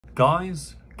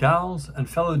Guys, gals, and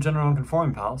fellow gender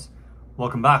non-conforming pals,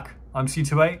 welcome back. I'm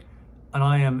C28, and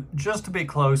I am just a bit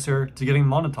closer to getting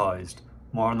monetized.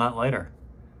 More on that later.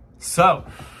 So,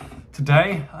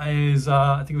 today is,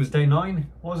 I think it was day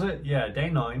 9, was it? Yeah, day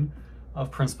 9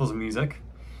 of Principles of Music.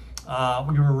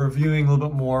 We were reviewing a little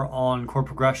bit more on chord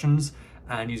progressions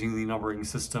and using the numbering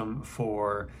system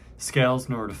for scales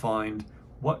in order to find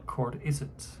what chord is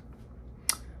it.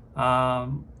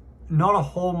 Not a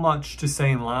whole much to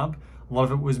say in lab. A lot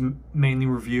of it was mainly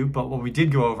review, but what we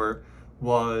did go over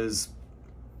was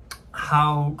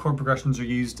how chord progressions are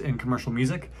used in commercial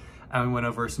music, and we went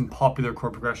over some popular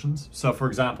chord progressions. So for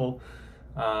example,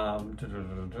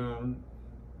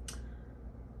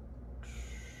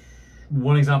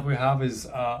 one example we have is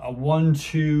a 1,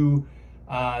 2,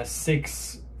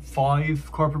 6,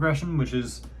 5 chord progression, which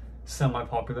is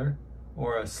semi-popular,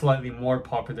 or a slightly more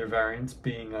popular variant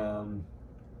being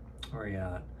where are you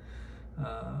at?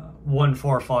 1,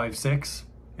 4, 5, 6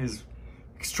 is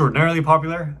extraordinarily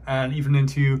popular, and even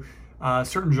into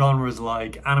certain genres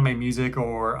like anime music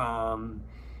or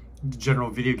general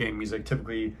video game music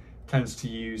typically tends to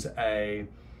use a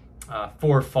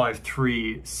 4, 5,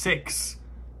 3, 6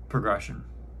 progression.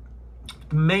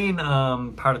 The main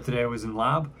part of today was in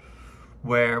lab,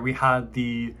 where we had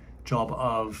the job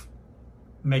of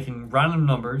making random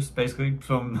numbers, basically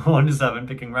from 1 to 7,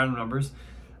 picking random numbers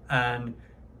and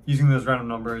using those random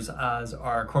numbers as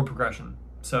our chord progression.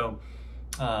 So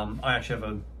I actually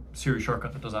have a Siri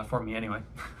shortcut that does that for me anyway.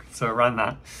 So I ran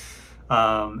that,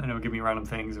 and it would give me random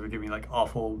things. It would give me like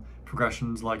awful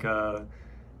progressions, like a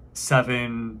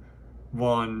 7,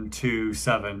 1, 2,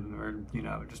 7, or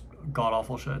just god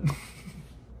awful shit.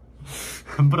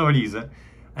 But I would use it,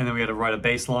 and then we had to write a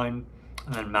bass line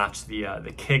and then match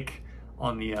the kick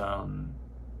on the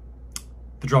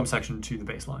drum section to the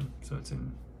bass line, so it's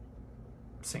in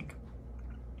sync.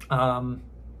 Yeah,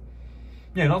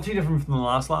 not too different from the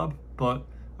last lab, but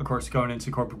of course going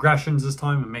into chord progressions this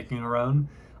time and making our own,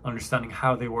 understanding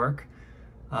how they work.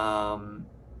 And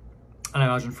I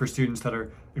imagine for students that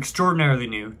are extraordinarily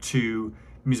new to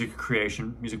music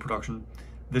creation, music production,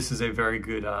 this is a very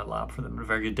good lab for them, a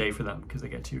very good day for them, because they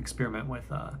get to experiment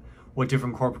with what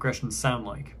different chord progressions sound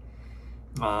like.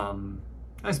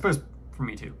 I suppose for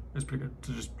me too, it's pretty good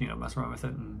to just mess around with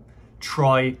it and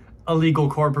try illegal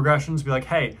chord progressions. Be like,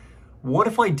 hey, what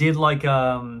if I did like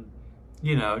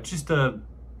just a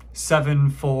 7,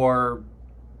 4,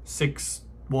 6,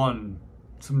 1,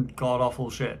 some god awful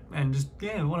shit, and just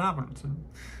what happens, and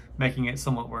making it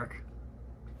somewhat work.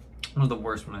 One of the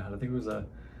worst one I had, I think it was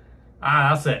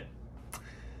that's it,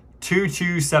 2,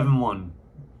 2, 7, 1.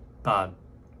 Bad.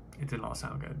 It did not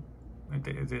sound good.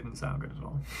 It didn't sound good at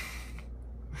all.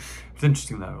 It's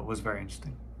interesting though. It was very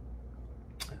interesting.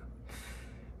 Yeah.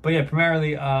 But yeah,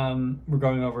 primarily we're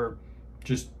going over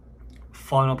just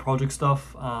final project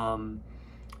stuff,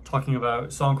 talking about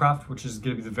Songcraft, which is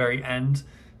going to be the very end,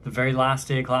 the very last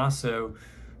day of class. So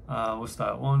what's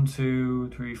that, 1, 2,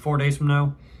 3, 4 days from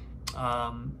now,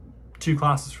 2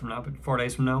 classes from now, but 4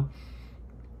 days from now,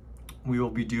 we will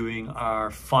be doing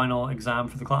our final exam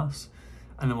for the class.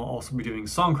 And then we'll also be doing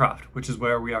Songcraft, which is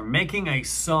where we are making a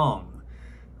song.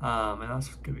 And that's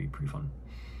gonna be pretty fun.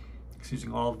 It's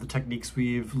using all of the techniques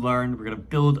we've learned, we're gonna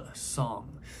build a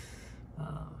song.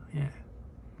 Yeah.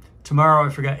 Tomorrow, I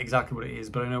forget exactly what it is,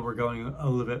 but I know we're going a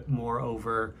little bit more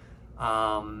over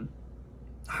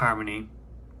harmony.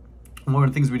 And one of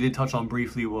the things we did touch on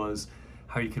briefly was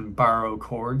how you can borrow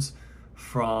chords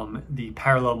from the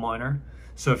parallel minor.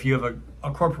 So if you have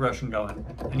a chord progression going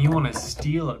and you want to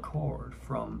steal a chord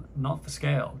from not the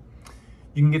scale,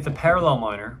 you can get the parallel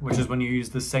minor, which is when you use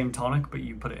the same tonic but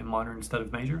you put it in minor instead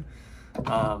of major,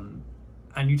 and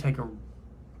you take a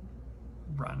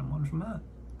random one from that,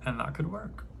 and that could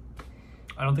work.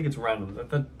 I don't think it's random.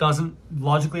 That doesn't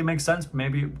logically make sense, but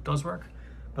maybe it does work.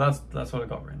 But that's what I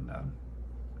got written down.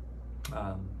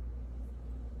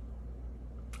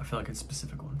 I feel like it's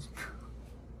specific ones.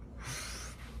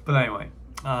 But anyway,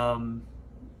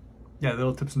 yeah,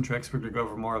 little tips and tricks. We're gonna go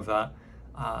over more of that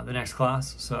the next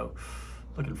class, so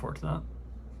looking forward to that.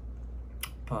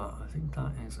 But I think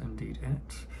that is indeed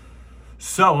it.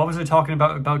 So what was I talking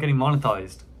about getting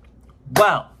monetized?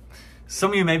 Well,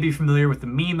 some of you may be familiar with the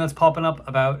meme that's popping up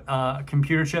about a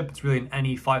computer chip. It's really an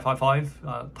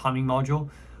NE555 timing module,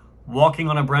 walking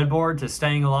on a breadboard to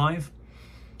staying alive.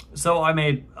 So I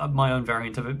made my own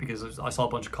variant of it because I saw a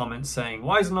bunch of comments saying,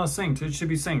 why is it not synced? It should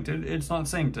be synced. It's not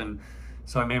synced. And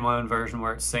so I made my own version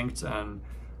where it's synced, and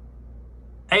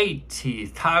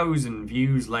 80,000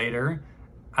 views later,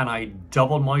 and I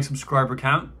doubled my subscriber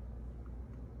count.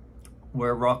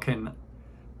 We're rocking,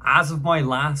 as of my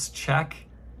last check,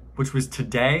 which was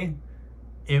today,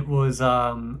 it was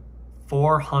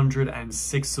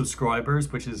 406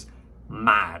 subscribers, which is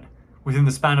mad. Within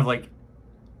the span of like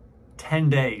 10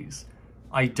 days,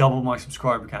 I doubled my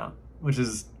subscriber count, which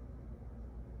is,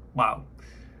 wow.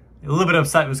 A little bit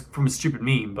upset it was from a stupid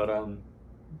meme, but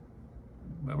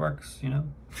it works, you know?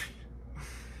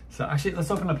 So actually, let's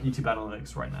open up YouTube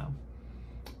Analytics right now.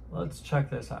 Let's check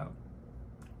this out.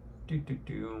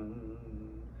 YouTube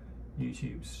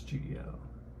Studio.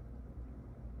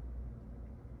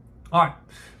 All right,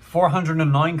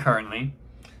 409 currently.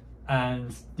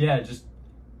 And yeah, just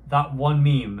that one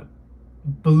meme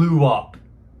blew up.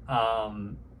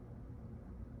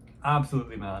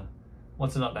 Absolutely mad.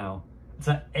 What's it at now? It's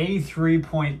at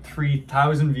 83.3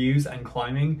 thousand views and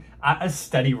climbing at a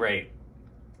steady rate.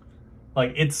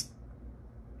 Like, it's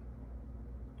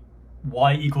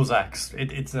Y equals X.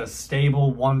 It's a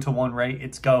stable 1-to-1 rate.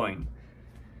 It's going.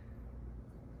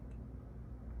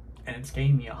 And it's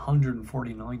gained me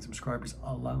 149 subscribers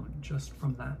alone just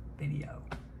from that video.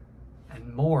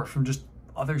 And more from just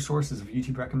other sources of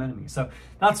YouTube recommending me. So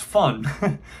that's fun,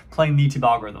 playing the YouTube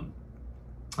algorithm.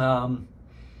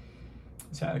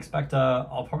 So I expect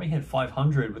I'll probably hit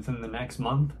 500 within the next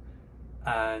month.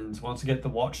 And once I get the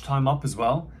watch time up as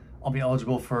well, I'll be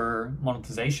eligible for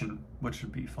monetization, which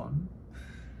would be fun.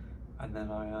 And then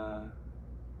I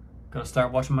gotta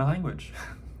start watching my language.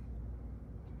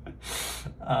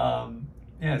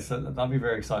 Yeah, so that'll be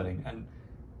very exciting. And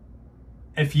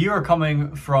if you are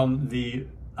coming from the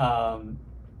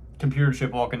computer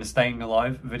chip walk into staying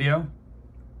alive video,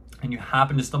 and you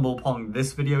happen to stumble upon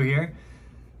this video here,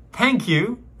 thank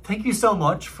you so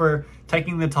much for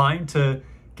taking the time to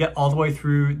get all the way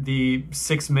through the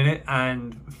 6-minute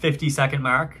and 50-second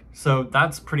mark. So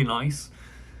that's pretty nice.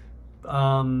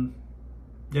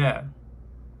 Yeah,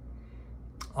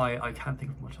 I can't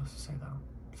think of much else to say though.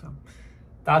 So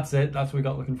that's it. That's what we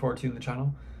got looking forward to in the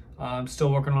channel. I'm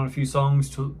still working on a few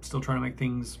songs, still trying to make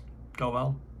things go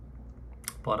well.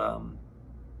 But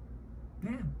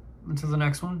yeah, until the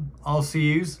next one, I'll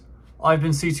see yous. I've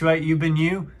been C28, you've been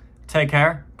you. Take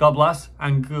care, God bless,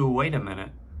 and go. Wait a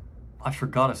minute, I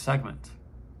forgot a segment.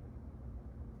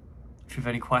 If you have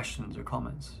any questions or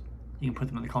comments, you can put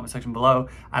them in the comment section below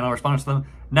and I'll respond to them.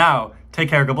 Now, take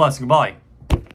care, God bless, and goodbye.